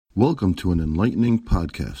Welcome to an enlightening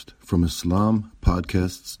podcast from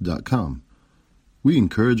IslamPodcasts.com. We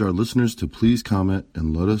encourage our listeners to please comment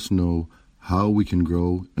and let us know how we can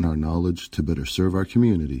grow in our knowledge to better serve our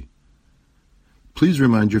community. Please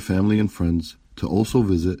remind your family and friends to also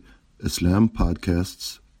visit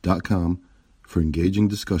IslamPodcasts.com for engaging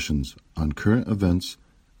discussions on current events,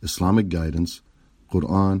 Islamic guidance,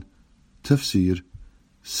 Quran, tafsir,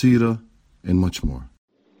 seerah, and much more.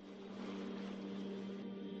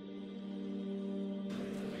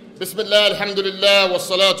 بسم الله الحمد لله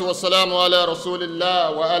والصلاة والسلام على رسول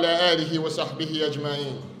الله وعلى آله وصحبه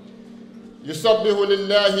أجمعين يسبح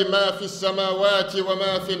لله ما في السماوات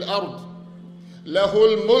وما في الأرض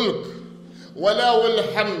له الملك وله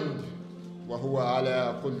الحمد وهو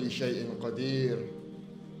على كل شيء قدير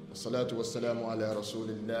والصلاة والسلام على رسول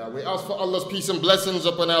الله. We ask for Allah's peace and blessings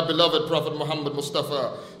upon our beloved Prophet Muhammad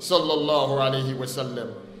Mustafa sallallahu alayhi wa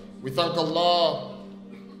sallam. We thank Allah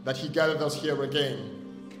that He gathered us here again.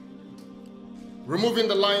 Removing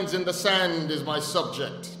the lines in the sand is my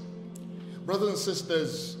subject. Brothers and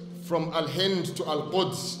sisters, from Al-Hind to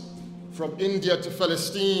Al-Quds, from India to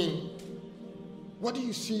Palestine, what do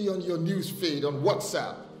you see on your news feed on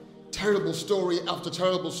WhatsApp? Terrible story after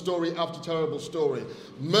terrible story after terrible story.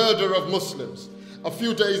 Murder of Muslims. A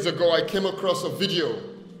few days ago, I came across a video.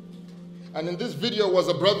 And in this video was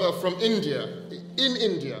a brother from India,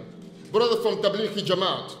 brother from Tablighi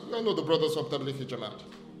Jamaat. You all know the brothers from Tablighi Jamaat.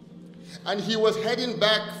 And he was heading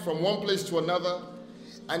back from one place to another,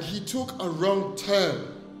 and he took a wrong turn.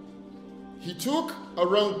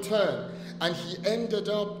 And he ended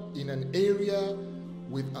up in an area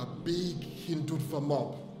with a big Hindutva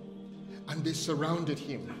mob. And they surrounded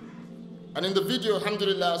him. And in the video,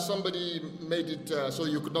 alhamdulillah, somebody made it so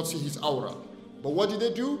you could not see his aura. But what did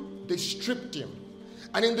they do? They stripped him.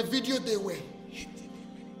 And in the video, they were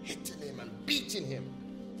hitting him and beating him.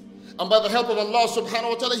 And by the help of Allah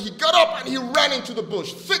subhanahu wa ta'ala, he got up and he ran into the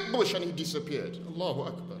bush, thick bush, and he disappeared. Allahu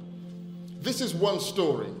Akbar. This is one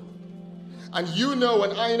story. And you know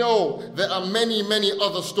and I know there are many, many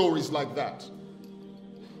other stories like that.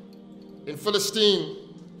 In Palestine,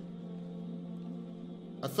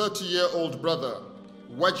 a 30-year-old brother,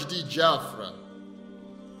 Wajdi Jafra,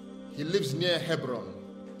 he lives near Hebron.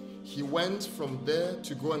 He went from there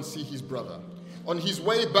to go and see his brother. On his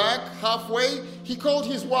way back, halfway, he called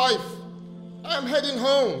his wife. I'm heading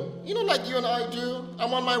home. You know, like you and I do.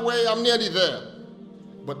 I'm on my way. I'm nearly there.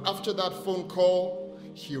 But after that phone call,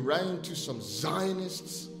 he ran into some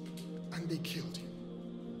Zionists and they killed him.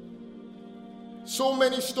 So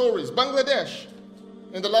many stories. Bangladesh.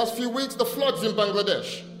 In the last few weeks, the floods in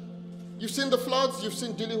Bangladesh. You've seen the floods? You've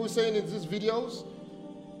seen Dili Hussein in these videos?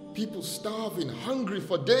 People starving, hungry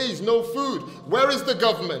for days, no food. Where is the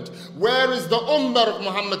government? Where is the Ummah of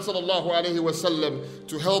Muhammad sallallahu alayhi wa sallam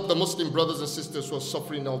to help the Muslim brothers and sisters who are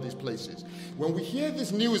suffering in all these places? When we hear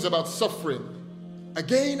this news about suffering,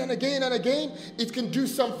 again and again and again, it can do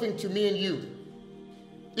something to me and you.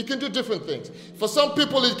 It can do different things. For some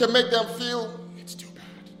people, it can make them feel, it's too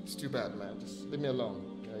bad. It's too bad, man. Just leave me alone.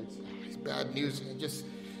 It's bad news.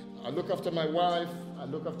 I look after my wife, I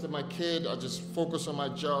look after my kid, I just focus on my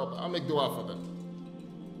job, I'll make dua for them.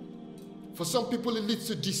 For some people it leads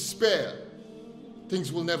to despair.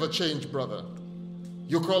 Things will never change, brother.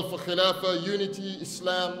 You call for khilafah, unity,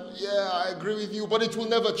 Islam, yeah, I agree with you, but it will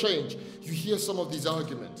never change. You hear some of these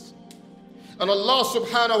arguments. And Allah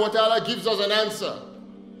subhanahu wa ta'ala gives us an answer.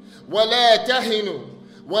 وَلَا تَهِنُوا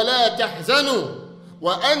وَلَا تَحْزَنُوا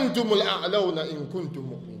وَأَنْتُمُ الْأَعْلَوْنَ إِن كُنْتُمْ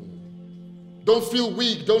مُؤْمِنِينَ. Don't feel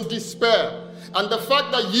weak, don't despair. And the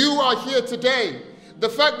fact that you are here today, the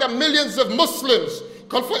fact that millions of Muslims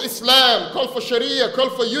call for Islam, call for Sharia,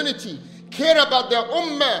 call for unity, care about their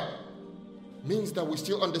ummah, means that we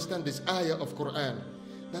still understand this ayah of Quran.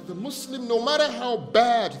 That the Muslim, no matter how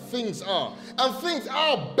bad things are, and things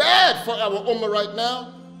are bad for our ummah right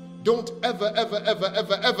now, don't ever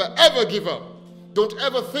give up. Don't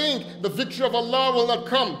ever think the victory of Allah will not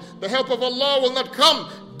come, the help of Allah will not come.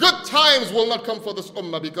 Good times will not come for this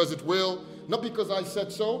ummah, because it will. Not because I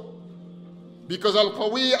said so. Because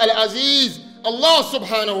Al-Qawi Al-Aziz, Allah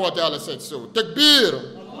subhanahu wa ta'ala said so.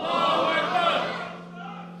 Takbir.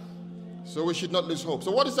 So we should not lose hope.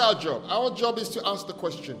 So what is our job? Our job is to ask the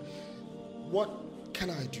question, what can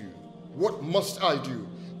I do? What must I do?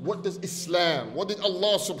 What does Islam, what did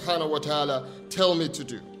Allah subhanahu wa ta'ala tell me to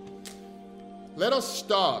do? Let us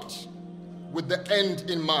start with the end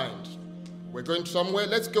in mind. We're going somewhere,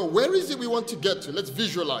 let's go. Where is it we want to get to? Let's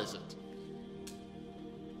visualize it.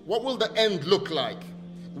 What will the end look like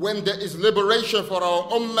when there is liberation for our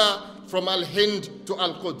ummah from Al-Hind to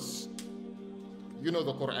Al-Quds? You know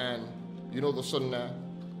the Quran, you know the Sunnah.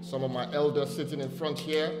 Some of my elders sitting in front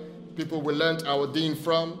here, people we learnt our deen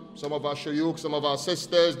from, some of our shuyukh, some of our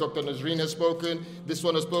sisters. Dr. Nazreen has spoken, this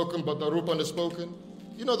one has spoken, but Rupan has spoken.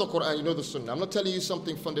 You know the Quran, you know the Sunnah. I'm not telling you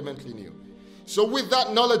something fundamentally new. So with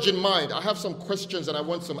that knowledge in mind, I have some questions and I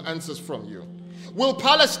want some answers from you. Will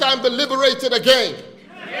Palestine be liberated again?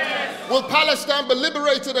 Yes. Will Palestine be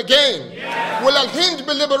liberated again? Yes. Will Al-Hind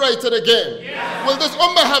be liberated again? Yes. Will this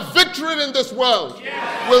ummah have victory in this world?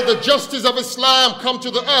 Yes. Will the justice of Islam come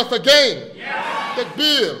to the earth again? Yes.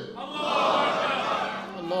 Takbir.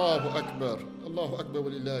 Allahu Akbar. Allahu Akbar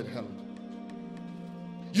walillahi alhamd.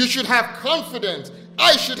 You should have confidence.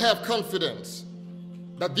 I should have confidence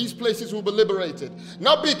that these places will be liberated.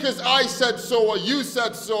 Not because I said so, or you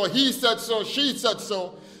said so, or he said so, she said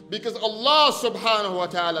so. Because Allah subhanahu wa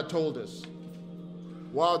ta'ala told us,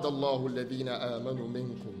 وَعَدَ اللَّهُ الَّذِينَ آمَنُوا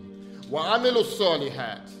مِنْكُمْ وَعَمِلُوا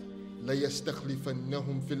الصَّالِحَاتِ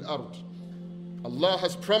لَيَسْتَخْلِفَنَّهُمْ فِي الْأَرْضِ. Allah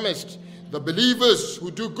has promised the believers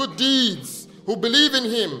who do good deeds, who believe in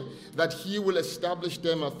Him, that He will establish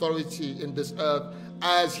them authority in this earth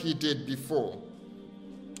as He did before.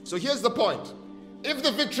 So here's the point. If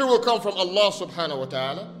the victory will come from Allah subhanahu wa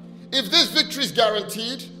ta'ala, if this victory is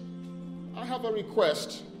guaranteed, I have a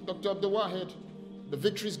request, Dr. Abdul Wahid. The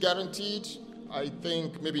victory is guaranteed. I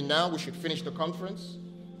think maybe now we should finish the conference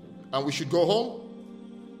and we should go home.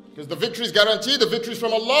 Because the victory is guaranteed, the victory is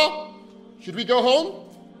from Allah. Should we go home?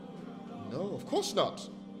 No, of course not.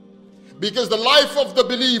 Because the life of the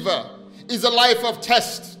believer is a life of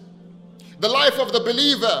test. The life of the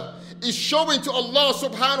believer is showing to Allah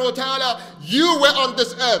subhanahu wa ta'ala, you were on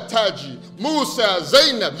this earth, Taji, Musa,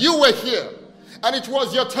 Zainab, you were here. And it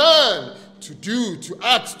was your turn to do, to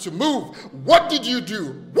act, to move. What did you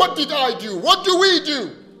do? What did I do? What do we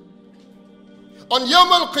do? On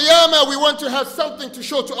Yawm al-Qiyamah, we want to have something to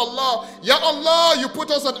show to Allah. Ya Allah, you put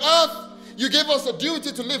us on earth. You gave us a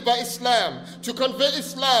duty to live by Islam, to convey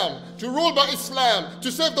Islam, to rule by Islam,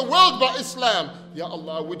 to save the world by Islam. Ya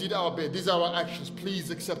Allah, we did our bit. These are our actions. Please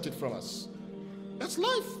accept it from us. That's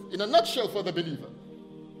life in a nutshell for the believer.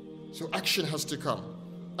 So action has to come.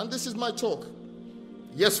 And this is my talk.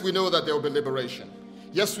 Yes, we know that there will be liberation.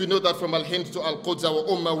 Yes, we know that from Al-Hind to Al-Quds, our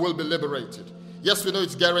ummah will be liberated. Yes, we know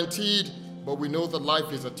it's guaranteed, but we know that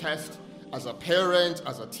life is a test. As a parent,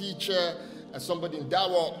 as a teacher, as somebody in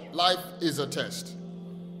dawah, life is a test.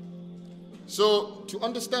 So to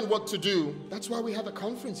understand what to do, that's why we have a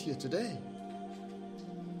conference here today.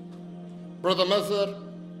 Brother Mazhar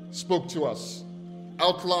spoke to us,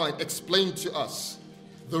 outlined, explained to us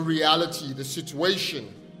the reality, the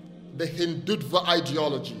situation, the Hindutva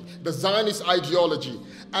ideology, the Zionist ideology,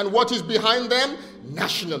 and what is behind them?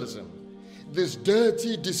 Nationalism. This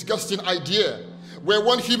dirty, disgusting idea where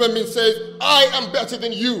one human being says, I am better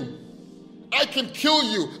than you. I can kill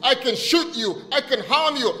you, I can shoot you, I can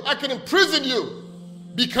harm you, I can imprison you.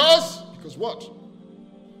 Because what?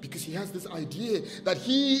 Because he has this idea that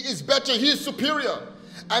he is better, he is superior.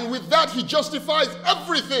 And with that he justifies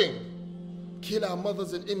everything. Kill our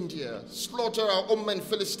mothers in India, slaughter our ummah in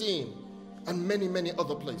Philistine, and many, many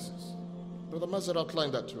other places. Brother Mazhar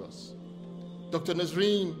outlined that to us. Dr.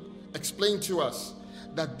 Nazreen explained to us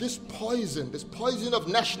that this poison of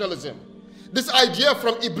nationalism, this idea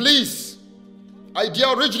from Iblis,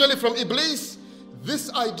 idea originally from Iblis,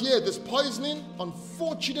 this idea, this poisoning,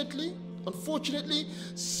 unfortunately,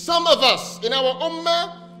 some of us in our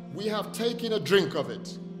ummah, we have taken a drink of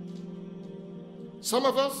it. Some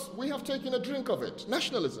of us, we have taken a drink of it.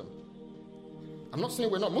 Nationalism. I'm not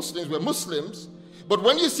saying we're not Muslims, we're Muslims. But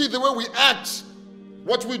when you see the way we act,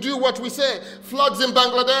 what we do, what we say, floods in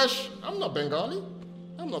Bangladesh, I'm not Bengali.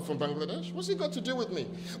 I'm not from Bangladesh. What's it got to do with me?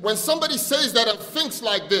 When somebody says that and thinks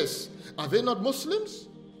like this, are they not Muslims?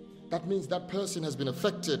 That means that person has been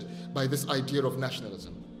affected by this idea of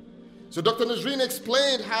nationalism. So Dr. Nazreen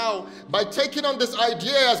explained how by taking on this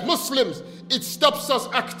idea as Muslims, it stops us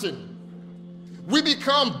acting. We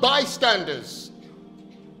become bystanders.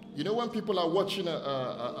 You know when people are watching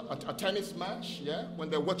a tennis match, yeah? When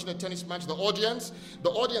they're watching a tennis match, the audience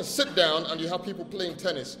sit down and you have people playing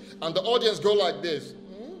tennis. And the audience go like this.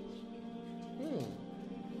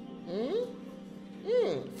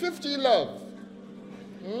 50 love.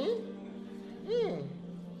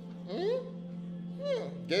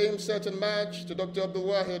 Game, set, and match to Dr. Abdul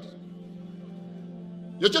Wahid.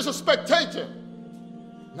 You're just a spectator.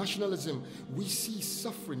 Nationalism, we see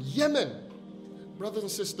suffering. Yemen. Brothers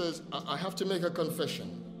and sisters, I have to make a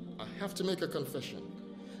confession.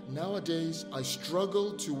 Nowadays, I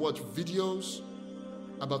struggle to watch videos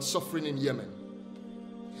about suffering in Yemen.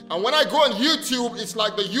 And when I go on YouTube, it's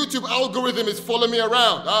like the YouTube algorithm is following me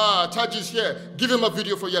around. Taj is here. Give him a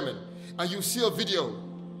video for Yemen. And you see a video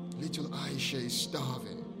little Aisha is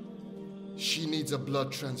starving. She needs a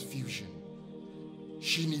blood transfusion.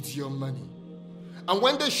 She needs your money. And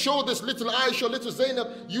when they show this little Aisha, little Zainab,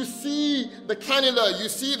 you see the cannula, you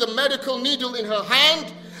see the medical needle in her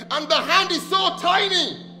hand, and the hand is so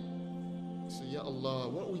tiny. So, Ya Allah,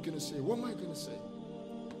 what are we going to say? What am I going to say?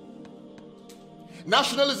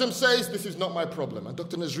 Nationalism says, this is not my problem. And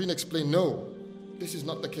Dr. Nazreen explained, no, this is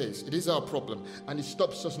not the case. It is our problem. And it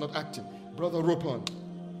stops us not acting. Brother Rupon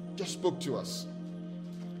just spoke to us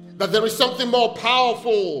that there is something more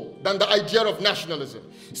powerful than the idea of nationalism.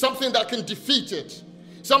 Something that can defeat it.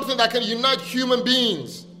 Something that can unite human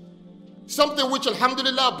beings. Something which,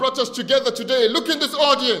 alhamdulillah, brought us together today. Look in this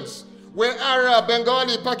audience. We're Arab,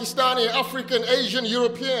 Bengali, Pakistani, African, Asian,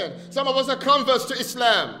 European. Some of us are converts to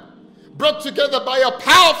Islam. Brought together by a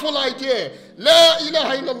powerful idea. La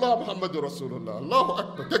ilaha illallah Muhammadur Rasulullah. Allahu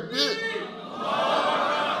Akbar. Takbir.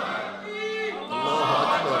 Allahu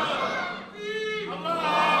Akbar.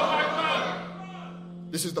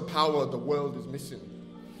 This is the power the world is missing.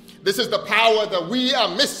 This is the power that we are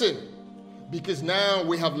missing. Because now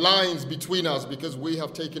we have lines between us because we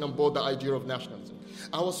have taken on board the idea of nationalism.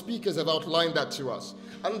 Our speakers have outlined that to us.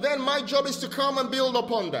 And then my job is to come and build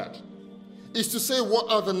upon that. Is to say,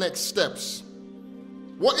 what are the next steps?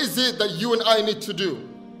 What is it that you and I need to do?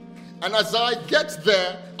 And as I get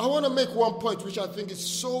there, I want to make one point which I think is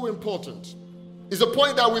so important. It's a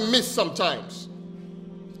point that we miss sometimes.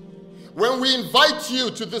 When we invite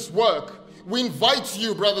you to this work, we invite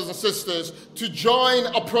you, brothers and sisters, to join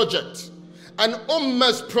a project, an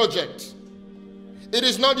Ummah's project. It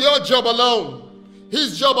is not your job alone,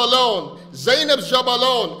 his job alone, Zainab's job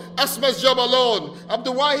alone, Asma's job alone,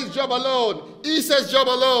 Abdul Wahid's job alone, Isa's job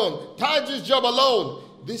alone, Taj's job alone.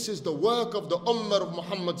 This is the work of the Ummah of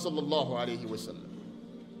Muhammad sallallahu alayhi wa sallam.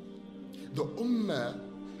 The Ummah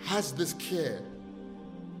has this care.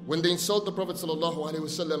 When they insult the Prophet sallallahu alayhi wa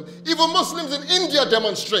sallam, even Muslims in India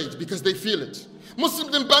demonstrate because they feel it.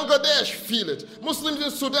 Muslims in Bangladesh feel it. Muslims in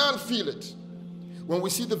Sudan feel it. When we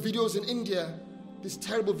see the videos in India, these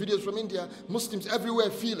terrible videos from India, Muslims everywhere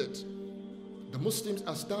feel it. The Muslims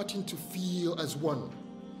are starting to feel as one,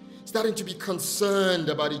 starting to be concerned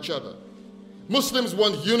about each other. Muslims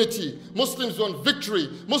want unity. Muslims want victory.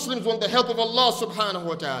 Muslims want the help of Allah subhanahu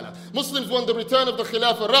wa ta'ala. Muslims want the return of the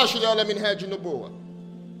Khilafah Rashida ala minhaj nubuwah.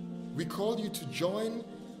 We call you to join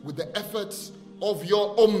with the efforts of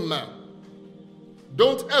your ummah.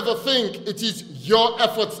 Don't ever think it is your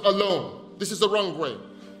efforts alone. This is the wrong way.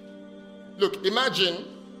 Look, imagine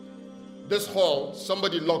this hall,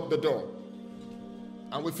 somebody locked the door.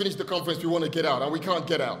 And we finish the conference, we want to get out, and we can't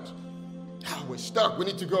get out. We're stuck, we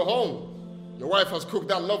need to go home. Your wife has cooked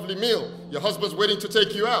that lovely meal. Your husband's waiting to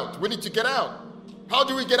take you out. We need to get out. How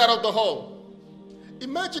do we get out of the hall?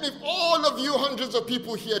 Imagine if all of you, hundreds of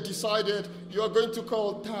people here, decided you are going to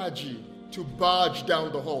call Taji to barge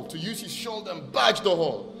down the hall, to use his shoulder and barge the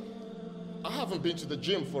hall. I haven't been to the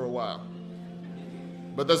gym for a while.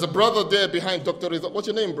 But there's a brother there behind Dr. Ridwan. What's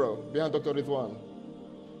your name, bro? Behind Dr. Ridwan.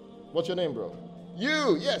 What's your name, bro?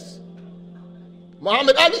 You, yes.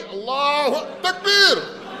 Muhammad Ali. Allahu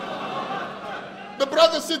Takbir. The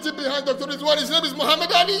brother sitting behind Dr. Ridwan, his name is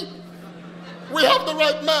Muhammad Ali. We have the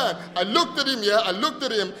right man. I looked at him, I looked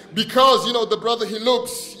at him because, the brother, he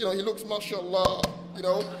looks, mashallah,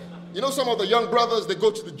 You know some of the young brothers, they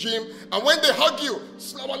go to the gym, and when they hug you,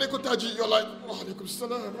 Assalamu alaikum Taji, you're like, wa alaikum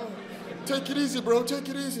salam. Take it easy, bro, take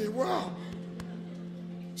it easy. Wow.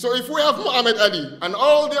 So if we have Muhammad Ali and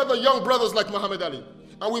all the other young brothers like Muhammad Ali,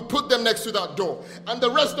 and we put them next to that door, and the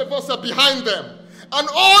rest of us are behind them, and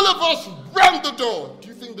all of us ram the door, do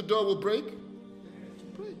you think the door will break? It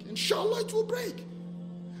will break. Inshallah, it will break.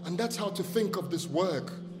 And that's how to think of this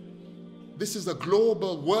work. This is a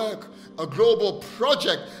global work, a global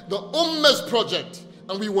project, the Ummah's project,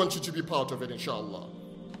 and we want you to be part of it, inshallah.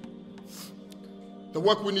 The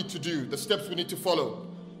work we need to do, the steps we need to follow,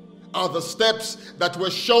 are the steps that were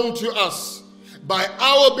shown to us by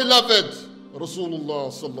our beloved Rasulullah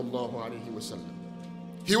sallallahu alayhi wa sallam.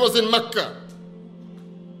 He was in Mecca.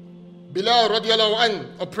 Bilal radiallahu anh,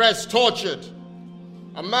 oppressed, tortured.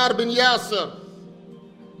 Ammar bin Yasir.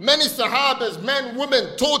 Many Sahabas, men,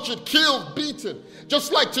 women, tortured, killed, beaten.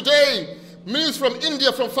 Just like today, millions from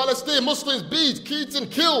India, from Palestine, Muslims beat, beaten,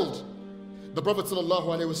 killed. The Prophet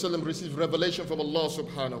ﷺ received revelation from Allah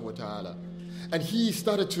subhanahu wa ta'ala. And he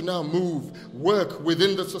started to now work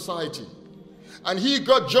within the society. And he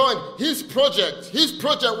got joined, his project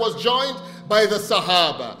was joined by the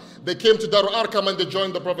Sahaba. They came to Darul Arqam and they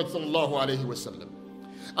joined the Prophet ﷺ.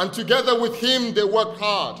 And together with him, they worked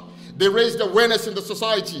hard. They raised awareness in the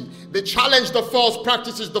society. They challenged the false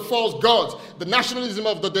practices, the false gods, the nationalism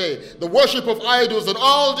of the day, the worship of idols, and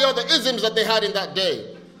all the other isms that they had in that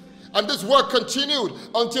day. And this work continued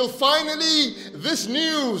until finally this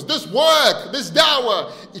news, this work, this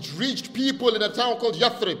dawah, it reached people in a town called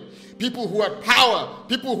Yathrib. People who had power,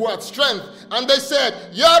 people who had strength. And they said,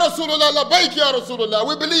 Ya Rasulullah, labayk Ya Rasulullah,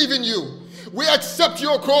 we believe in you. We accept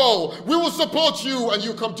your call. We will support you. And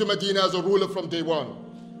you come to Medina as a ruler from day one.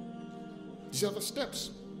 These are the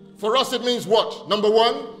steps. For us it means what? Number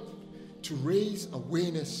one, to raise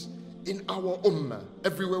awareness in our ummah,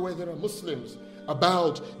 everywhere where there are Muslims,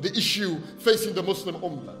 about the issue facing the Muslim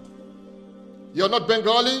ummah. You're not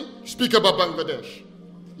Bengali? Speak about Bangladesh.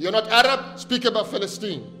 You're not Arab? Speak about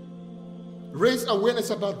Palestine. Raise awareness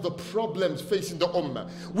about the problems facing the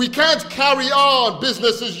ummah. We can't carry on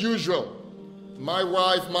business as usual. My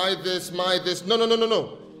wife, my this.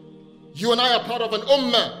 No. You and I are part of an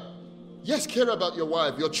ummah. Yes, care about your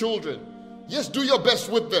wife, your children. Yes, do your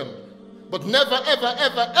best with them. But never,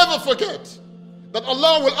 ever forget that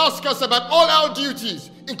Allah will ask us about all our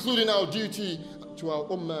duties, including our duty to our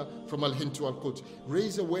ummah from Al-Hind to Al-Quds.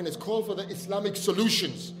 Raise awareness, call for the Islamic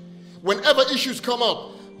solutions. Whenever issues come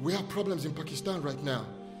up, we have problems in Pakistan right now.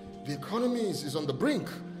 The economy is on the brink.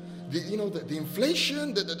 The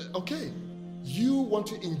inflation, okay. You want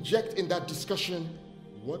to inject in that discussion,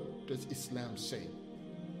 what does Islam say?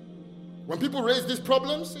 When people raise these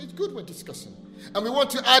problems, it's good we're discussing. And we want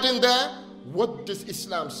to add in there, what does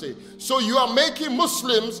Islam say? So you are making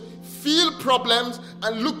Muslims feel problems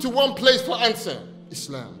and look to one place for answer,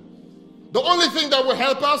 Islam. The only thing that will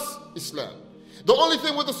help us, Islam. The only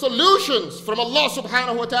thing with the solutions from Allah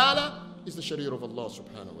subhanahu wa ta'ala is the Sharia of Allah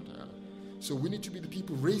subhanahu wa ta'ala. So we need to be the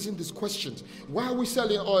people raising these questions. Why are we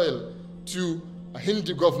selling oil to a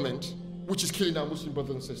Hindu government which is killing our Muslim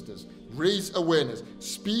brothers and sisters? Raise awareness,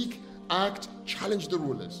 speak, act, challenge the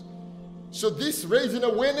rulers. So this raising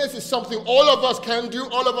awareness is something all of us can do,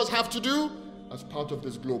 all of us have to do as part of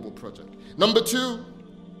this global project. Number two,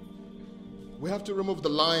 we have to remove the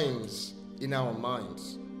lines in our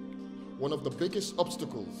minds. One of the biggest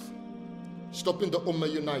obstacles stopping the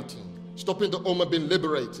ummah uniting, stopping the ummah being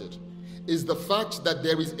liberated, is the fact that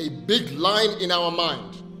there is a big line in our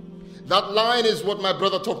mind. That line is what my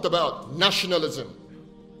brother talked about, nationalism.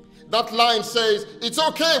 That line says, it's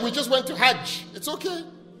okay, we just went to Hajj. It's okay.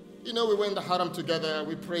 We went in the haram together,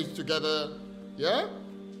 we prayed together. Yeah?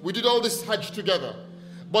 We did all this Hajj together.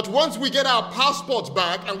 But once we get our passports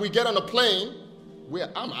back and we get on a plane,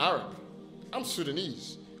 I'm Arab, I'm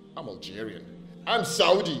Sudanese, I'm Algerian, I'm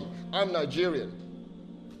Saudi, I'm Nigerian.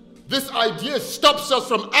 This idea stops us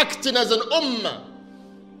from acting as an ummah.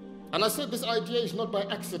 And I said this idea is not by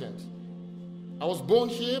accident. I was born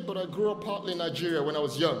here, but I grew up partly in Nigeria when I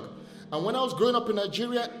was young. And when I was growing up in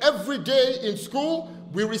Nigeria, every day in school,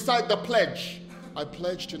 we recite the pledge. I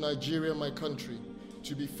pledge to Nigeria, my country,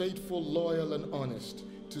 to be faithful, loyal, and honest,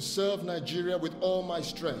 to serve Nigeria with all my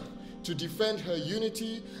strength, to defend her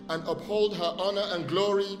unity and uphold her honor and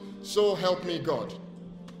glory, so help me God.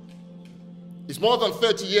 It's more than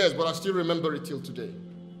 30 years, but I still remember it till today.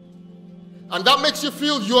 And that makes you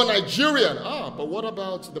feel you're Nigerian. But what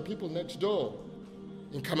about the people next door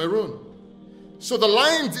in Cameroon? So the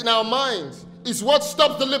lines in our minds is what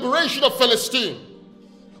stops the liberation of Palestine.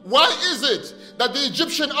 Why is it that the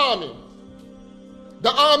Egyptian army,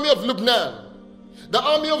 the army of Lebanon, the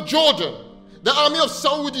army of Jordan, the army of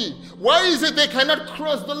Saudi, why is it they cannot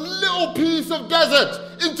cross the little piece of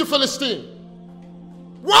desert into Palestine?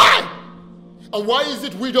 Why? And why is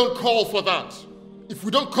it we don't call for that? If we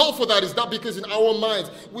don't call for that, is that because in our minds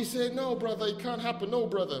we say, no, brother, it can't happen. No,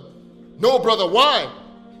 brother. No, brother. Why?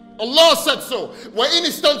 Allah said so. وَإِنِ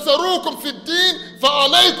اسْتَنْصَرُوكُمْ فِي الدِّينِ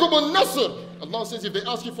فَعَلَيْكُمُ النَّصْرُ. Allah says if they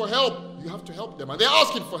ask you for help, you have to help them. And they're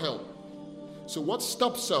asking for help. So what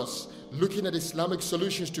stops us looking at Islamic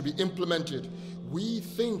solutions to be implemented? We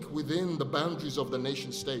think within the boundaries of the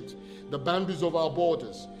nation state, the boundaries of our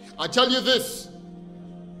borders. I tell you this,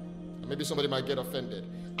 and maybe somebody might get offended.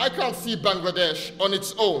 I can't see Bangladesh on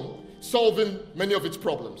its own solving many of its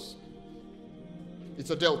problems.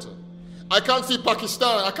 It's a delta. I can't see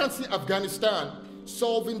Pakistan, I can't see Afghanistan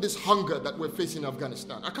solving this hunger that we're facing in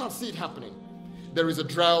Afghanistan. I can't see it happening. There is a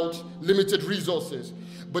drought, limited resources.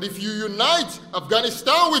 But if you unite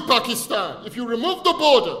Afghanistan with Pakistan, if you remove the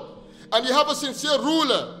border, and you have a sincere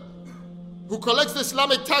ruler who collects the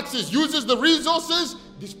Islamic taxes, uses the resources,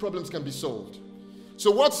 these problems can be solved. So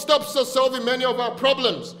what stops us solving many of our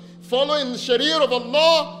problems? Following the Sharia of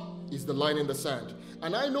Allah is the line in the sand.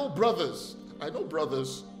 And I know brothers,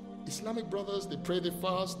 Islamic brothers, they pray, they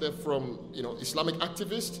fast, they're from, Islamic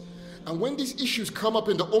activists, And when these issues come up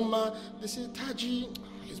in the Ummah, they say, Taji,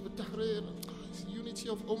 Hizb ut-Tahrir, it's the unity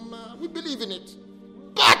of Ummah. We believe in it.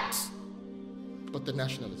 But the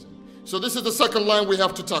nationalism. So this is the second line we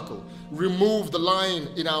have to tackle. Remove the line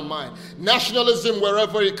in our mind. Nationalism,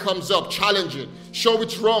 wherever it comes up, challenge it. Show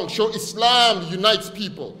it's wrong. Show Islam unites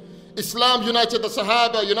people. Islam united the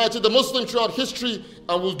Sahaba, united the Muslims throughout history,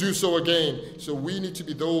 and will do so again. So we need to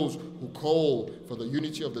be those who call for the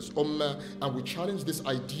unity of this ummah, and we challenge this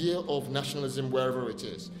idea of nationalism wherever it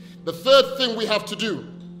is. The third thing we have to do,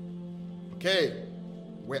 okay,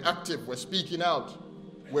 we're active, we're speaking out,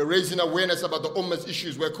 we're raising awareness about the ummah's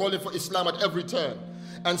issues, we're calling for Islam at every turn.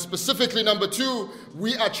 And specifically, number two,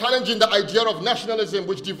 we are challenging the idea of nationalism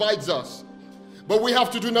which divides us. But we have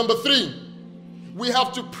to do number three. We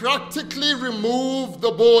have to practically remove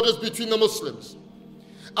the borders between the Muslims.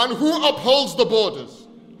 And who upholds the borders?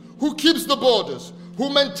 Who keeps the borders? Who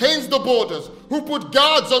maintains the borders? Who put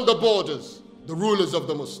guards on the borders? The rulers of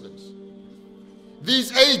the Muslims.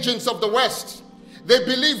 These agents of the West, they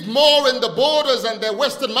believe more in the borders and their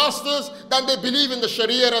Western masters than they believe in the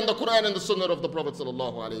Sharia and the Quran and the Sunnah of the Prophet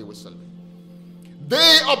sallallahu alaihi wasallam.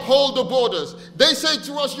 They uphold the borders. They say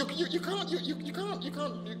to us, we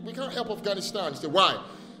can't help Afghanistan. You say, why?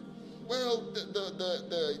 Well,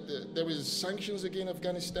 there is sanctions against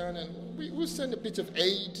Afghanistan, and we will send a bit of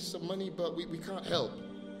aid, some money, but we can't help.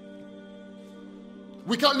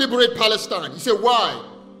 We can't liberate Palestine. You say, why?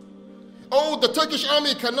 Oh, the Turkish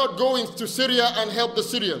army cannot go into Syria and help the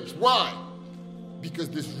Syrians. Why? Because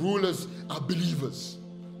these rulers are believers.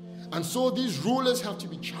 And so these rulers have to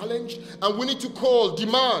be challenged, and we need to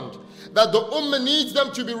demand that the ummah needs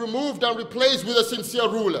them to be removed and replaced with a sincere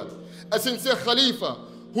ruler, a sincere khalifa,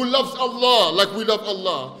 who loves Allah like we love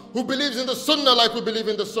Allah, who believes in the sunnah like we believe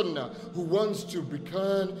in the sunnah, who wants to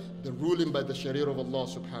return the ruling by the sharia of Allah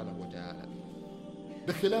subhanahu wa ta'ala.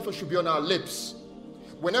 The khilafah should be on our lips.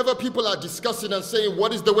 Whenever people are discussing and saying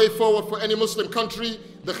what is the way forward for any Muslim country,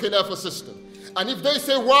 the khilafah system. And if they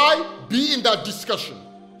say why, be in that discussion.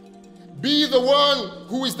 Be the one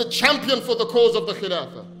who is the champion for the cause of the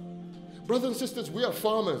Khilafah. Brothers and sisters, we are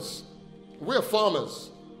farmers. We are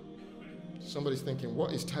farmers. Somebody's thinking,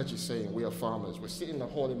 what is Taji saying? We are farmers. We're sitting in the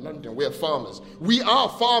hall in London. We are farmers. We are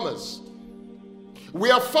farmers.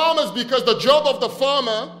 We are farmers because the job of the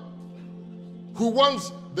farmer who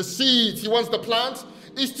wants the seeds, he wants the plants,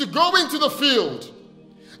 is to go into the field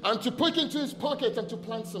and to put into his pocket and to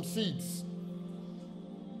plant some seeds.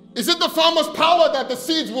 Is it the farmer's power that the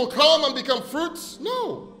seeds will come and become fruits?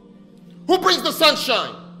 No. Who brings the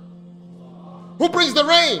sunshine? Who brings the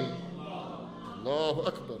rain? Allahu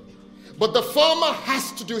Akbar. But the farmer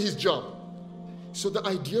has to do his job. So the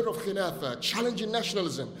idea of khilafah, challenging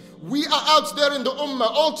nationalism, we are out there in the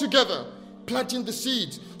ummah all together, planting the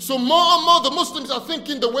seeds. So more and more the Muslims are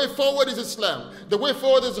thinking the way forward is Islam. The way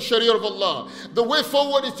forward is the Sharia of Allah. The way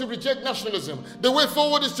forward is to reject nationalism. The way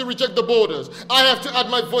forward is to reject the borders. I have to add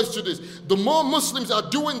my voice to this. The more Muslims are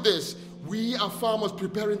doing this, we are farmers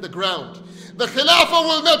preparing the ground. The Khilafah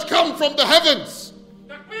will not come from the heavens.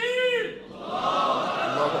 Takbir!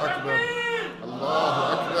 Allahu Akbar. Allahu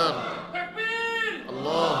Akbar. Takbir!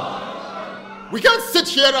 Allah. We can't sit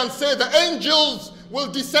here and say the angels will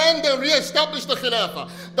descend and re-establish the Khilafah.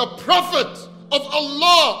 The Prophet of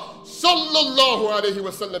Allah sallallahu alayhi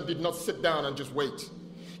wasallam did not sit down and just wait.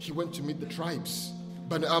 He went to meet the tribes.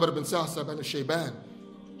 Banu Amr bin Sa'sa, Banu Shayban.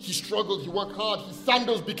 He struggled, he worked hard, his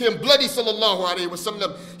sandals became bloody sallallahu alayhi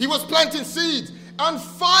wasallam. He was planting seeds. And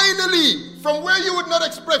finally, from where you would not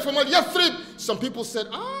expect, from Al-Yathrib, some people said,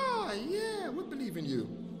 yeah, we believe in you.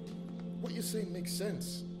 What you're saying makes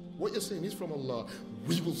sense. What you're saying is from Allah.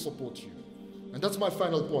 We will support you. And that's my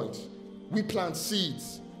final point. We plant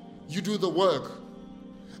seeds. You do the work.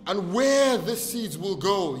 And where these seeds will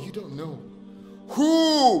go, you don't know.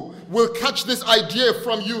 Who will catch this idea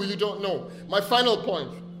from you, you don't know. My final point.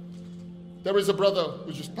 There is a brother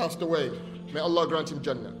who just passed away. May Allah grant him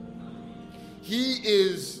Jannah.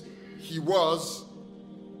 He was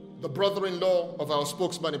the brother-in-law of our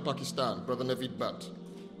spokesman in Pakistan, Brother Naveed Bhatt.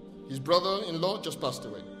 His brother-in-law just passed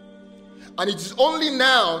away. And it is only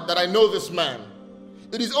now that I know this man.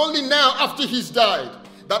 It is only now after he's died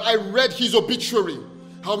that I read his obituary,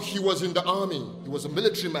 how he was in the army, he was a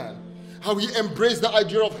military man, how he embraced the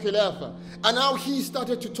idea of Khilafah, and how he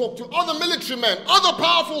started to talk to other military men, other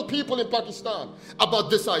powerful people in Pakistan about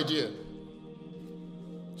this idea.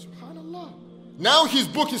 Subhanallah. Now his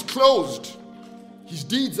book is closed. His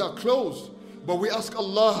deeds are closed. But we ask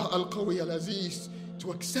Allah Al-Qawi Al-Aziz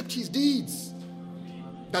to accept his deeds.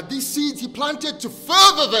 That these seeds he planted to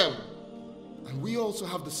further them. And we also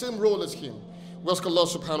have the same role as him. We ask Allah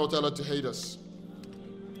subhanahu wa ta'ala to aid us,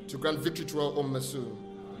 to grant victory to our ummah soon,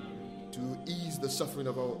 to ease the suffering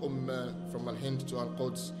of our ummah from Al-Hind to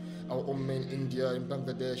Al-Quds, our ummah in India, in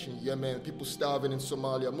Bangladesh, in Yemen, people starving in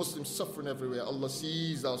Somalia, Muslims suffering everywhere. Allah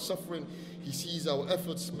sees our suffering, He sees our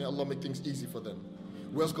efforts. May Allah make things easy for them.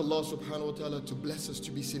 We ask Allah subhanahu wa ta'ala to bless us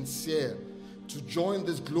to be sincere, to join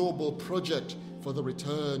this global project for the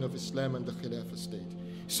return of Islam and the Khilafah state,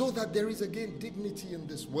 so that there is again dignity in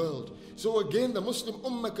this world. So again the Muslim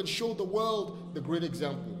Ummah can show the world the great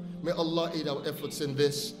example. May Allah aid our efforts in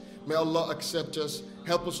this. May Allah accept us,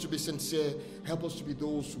 help us to be sincere, help us to be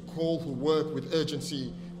those who call, who work with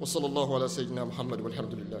urgency. Wa sallallahu ala Sayyidina Muhammad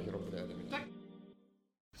walhamdulillahi rabbil alameen.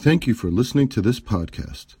 Thank you for listening to this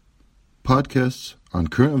podcast. Podcasts on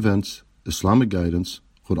current events, Islamic guidance,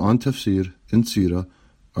 Quran tafsir, and seerah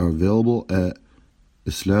are available at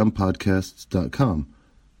islampodcasts.com,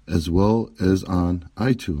 as well as on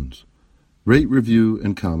iTunes. Rate, review,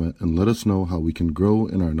 and comment, and let us know how we can grow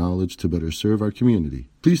in our knowledge to better serve our community.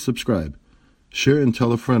 Please subscribe, share, and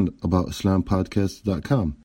tell a friend about islampodcasts.com.